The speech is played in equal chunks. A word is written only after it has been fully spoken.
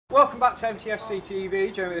Welcome back to MTFC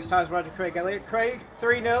TV. Joining me this time is Manager Craig Elliott. Craig,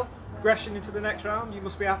 3-0, progression into the next round. You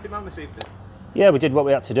must be a happy man this evening. Yeah, we did what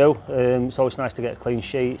we had to do. It's always nice to get a clean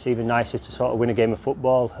sheet. It's even nicer to sort of win a game of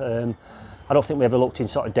football. I don't think we ever looked in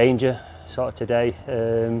sort of danger sort of today.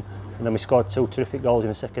 And then we scored two terrific goals in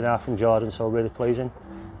the second half from Jordan, so really pleasing.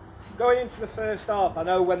 Going into the first half, I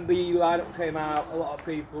know when the lineup came out, a lot of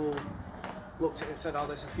people looked at it and said, oh,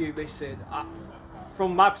 there's a few missing.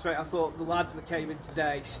 From my perspective, I thought the lads that came in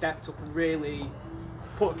today stepped up and really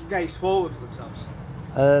put a case forward for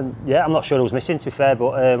themselves. Yeah, I'm not sure who was missing, to be fair,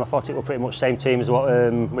 but I thought it was pretty much the same team as what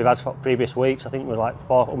we've had for previous weeks. I think we're like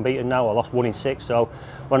 4 unbeaten now. I lost 1 in 6, so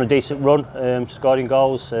we're on a decent run, scoring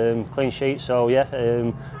goals, clean sheet. So yeah,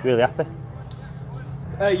 really happy.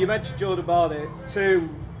 You mentioned Jordan Barnett, 2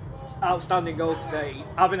 outstanding goals today.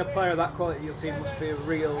 Having a player of that quality in your team must be a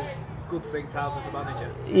real good thing to have as a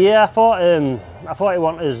manager. Yeah, I thought he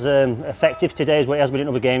wasn't as effective today as what he has been in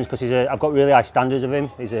other games, because I've got really high standards of him.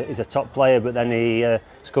 He's a top player, but then he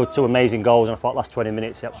scored 2 amazing goals, and I thought last 20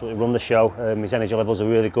 minutes he absolutely run the show. His energy levels are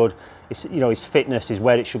really good. His fitness is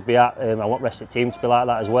where it should be at. I want rest of the team to be like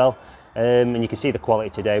that as well. And you can see the quality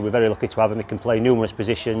today. We're very lucky to have him. He can play numerous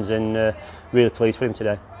positions, and really pleased for him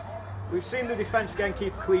today. We've seen the defence again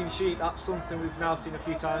keep a clean sheet. That's something we've now seen a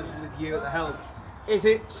few times with you at the helm. Is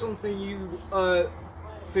it something you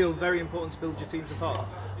feel very important to build your teams apart?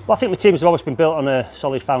 Well, I think the teams have always been built on a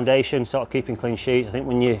solid foundation, sort of keeping clean sheets. I think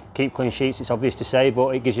when you keep clean sheets, it's obvious to say, but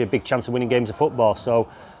it gives you a big chance of winning games of football. So,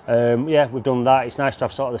 yeah, we've done that. It's nice to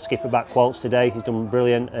have sort of the skipper back Qualtz today. He's done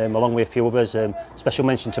brilliant, along with a few others. Special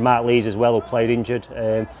mention to Mark Lees as well, who played injured.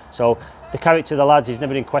 So the character of the lads is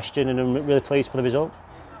never in question, and I'm really pleased for the result.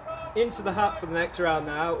 Into the hat for the next round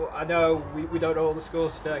now. I know we don't know all the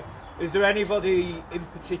scores today. Is there anybody in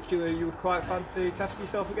particular you would quite fancy testing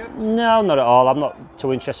yourself against? No, not at all. I'm not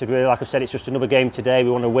too interested really. Like I said, it's just another game today. We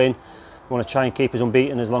want to win. We want to try and keep us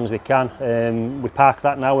unbeaten as long as we can. We park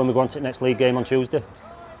that now when we go on to the next league game on Tuesday.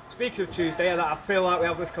 Speaking of Tuesday, I feel like we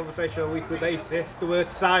have this conversation on a weekly basis. The word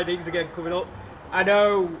signings again coming up. I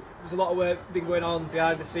know there's a lot of work been going on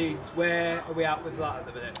behind the scenes. Where are we at with that at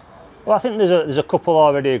the minute? Well, I think there's a couple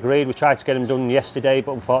already agreed. We tried to get them done yesterday,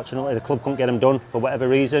 but unfortunately the club couldn't get them done for whatever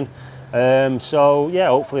reason. So yeah,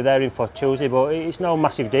 hopefully they're in for Tuesday, but it's no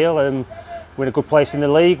massive deal. We're in a good place in the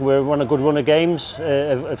league. We're on a good run of games,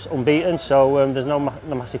 unbeaten. So there's no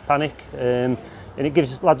massive panic, and it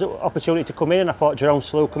gives lads an opportunity to come in. And I thought Jerome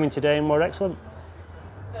Slew coming today and were excellent.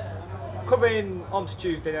 Coming on to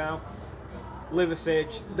Tuesday now. Liverpool,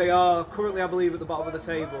 they are currently, I believe, at the bottom of the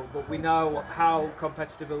table, but we know how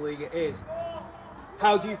competitive a league it is.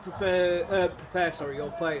 How do you prepare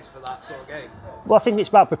your players for that sort of game? Well, I think it's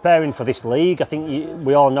about preparing for this league. I think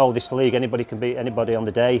we all know this league, anybody can beat anybody on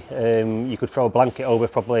the day. You could throw a blanket over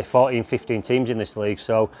probably 14, 15 teams in this league.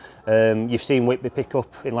 So you've seen Whitby pick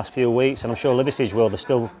up in the last few weeks, and I'm sure Liverpool will. They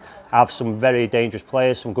still have some very dangerous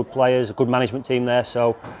players, some good players, a good management team there.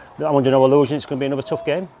 So I'm under no illusion it's going to be another tough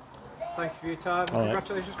game. Thank you for your time.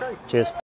 Congratulations, Craig. Cheers.